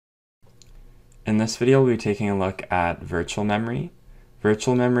In this video, we'll be taking a look at virtual memory.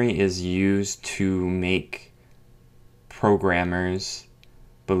 Virtual memory is used to make programmers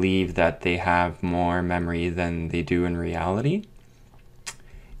believe that they have more memory than they do in reality.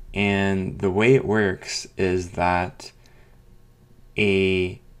 And the way it works is that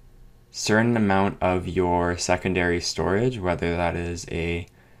a certain amount of your secondary storage, whether that is a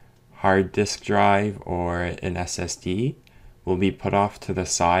hard disk drive or an SSD, will be put off to the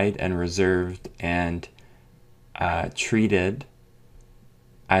side and reserved and treated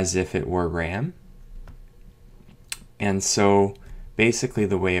as if it were RAM. And so basically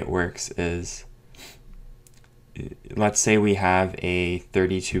the way it works is, let's say we have a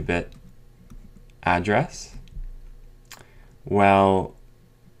 32-bit address. Well,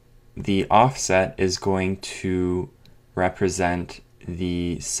 the offset is going to represent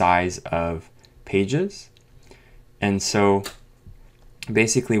the size of pages. And so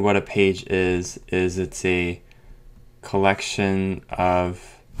basically what a page is it's a collection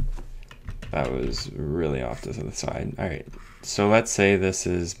of, that was really off to the side. All right, so let's say this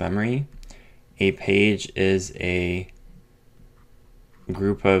is memory. A page is a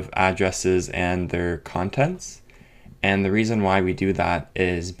group of addresses and their contents. And the reason why we do that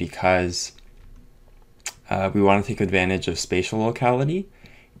is because we want to take advantage of spatial locality,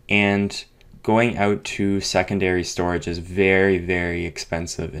 and going out to secondary storage is very, very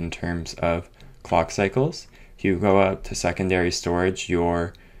expensive in terms of clock cycles. If you go out to secondary storage,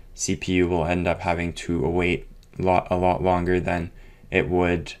 your CPU will end up having to await a lot longer than it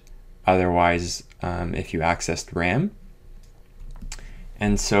would otherwise if you accessed RAM.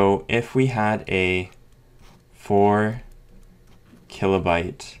 And so if we had a 4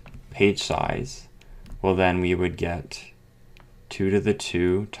 kilobyte page size, well then we would get 2 to the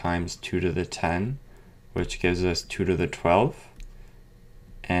 2 times 2 to the 10, which gives us 2 to the 12.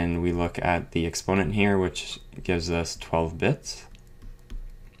 And we look at the exponent here, which gives us 12 bits.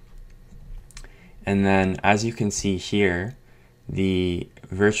 And then as you can see here, the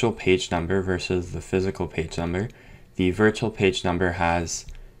virtual page number versus the physical page number, the virtual page number has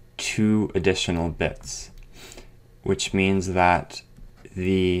 2 additional bits, which means that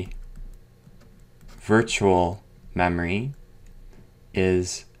the virtual memory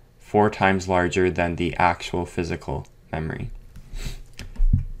is 4 times larger than the actual physical memory.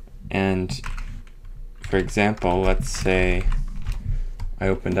 And for example, let's say I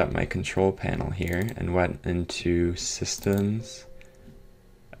opened up my control panel here and went into Systems,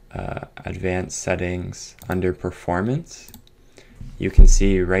 Advanced Settings, under Performance. You can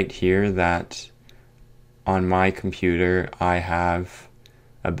see right here that on my computer I have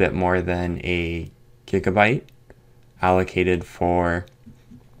a bit more than a gigabyte allocated for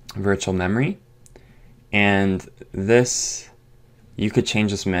virtual memory. And this, you could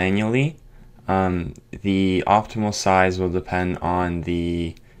change this manually. The optimal size will depend on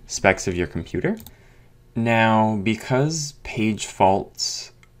the specs of your computer. Now, because page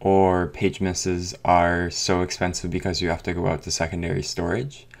faults or page misses are so expensive because you have to go out to secondary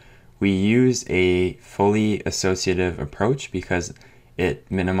storage, we use a fully associative approach because it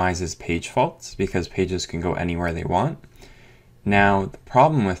minimizes page faults, because pages can go anywhere they want. Now, the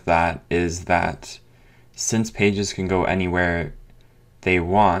problem with that is that since pages can go anywhere they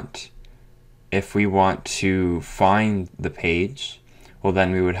want, if we want to find the page, well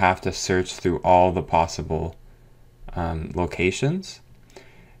then we would have to search through all the possible locations.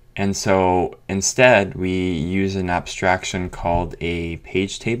 And so instead we use an abstraction called a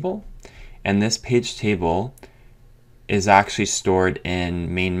page table, and this page table is actually stored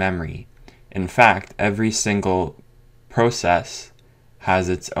in main memory. In fact, every single process has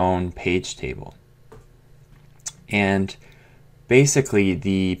its own page table. And basically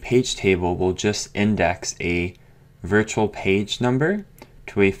the page table will just index a virtual page number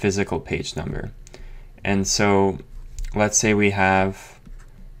to a physical page number. And so let's say we have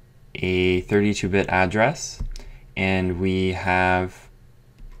a 32-bit address and we have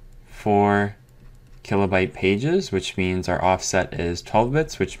 4 kilobyte pages, which means our offset is 12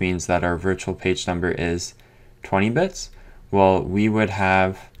 bits, which means that our virtual page number is 20 bits. Well, we would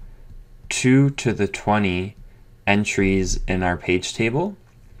have 2 to the 20 entries in our page table,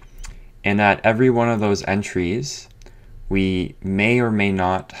 and at every one of those entries we may or may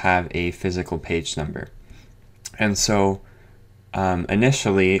not have a physical page number. And so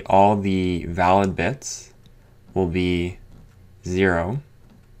initially all the valid bits will be 0,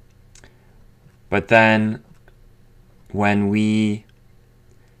 but then when we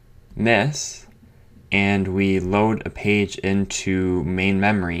miss and we load a page into main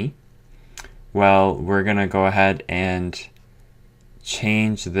memory, well, we're going to go ahead and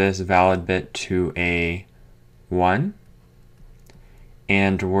change this valid bit to a 1,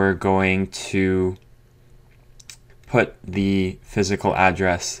 and we're going to put the physical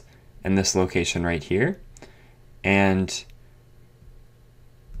address in this location right here. And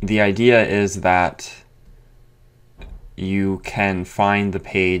the idea is that you can find the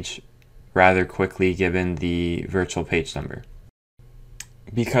page rather quickly given the virtual page number.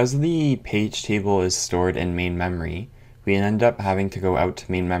 Because the page table is stored in main memory, we end up having to go out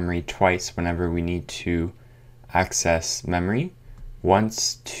to main memory twice whenever we need to access memory.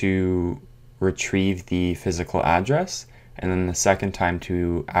 Once to retrieve the physical address, and then the second time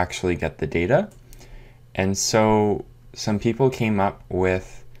to actually get the data. And so some people came up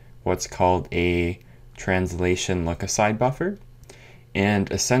with what's called a translation-lookaside buffer.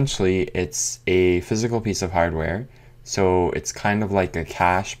 And essentially it's a physical piece of hardware. So it's kind of like a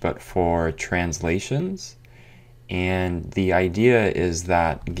cache, but for translations. And the idea is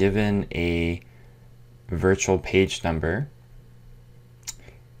that given a virtual page number,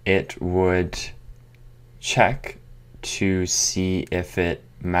 it would check to see if it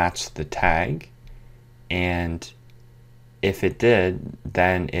matched the tag, and if it did,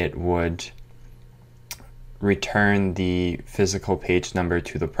 then it would return the physical page number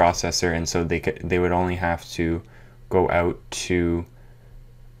to the processor, and so they would only have to go out to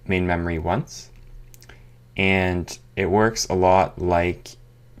main memory once. And it works a lot like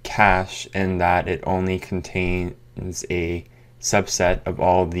cache in that it only contains a subset of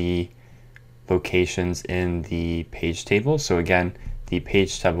all the locations in the page table. So again, the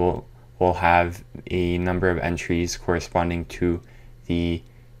page table will have a number of entries corresponding to the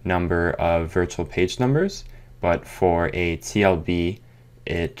number of virtual page numbers, but for a TLB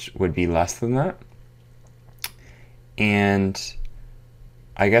it would be less than that. And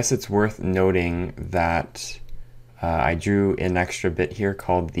I guess it's worth noting that I drew an extra bit here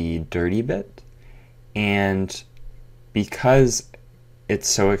called the dirty bit, and because it's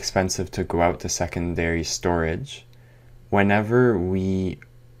so expensive to go out to secondary storage, whenever we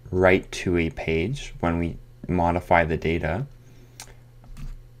write to a page, when we modify the data,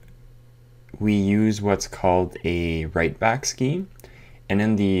 we use what's called a write-back scheme. And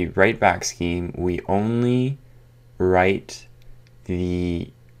in the write-back scheme, we only write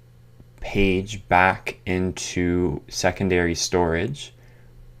the page back into secondary storage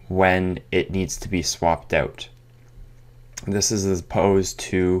when it needs to be swapped out. This is as opposed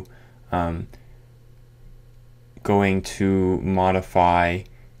to going to modify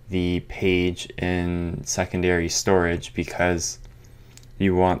the page in secondary storage because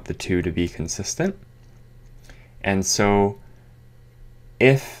you want the two to be consistent. And so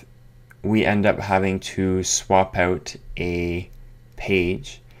if we end up having to swap out a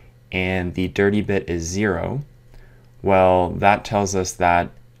page and the dirty bit is 0, well, that tells us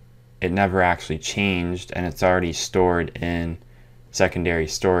that it never actually changed and it's already stored in secondary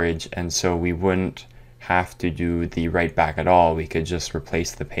storage, and so we wouldn't have to do the write back at all. We could just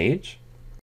replace the page.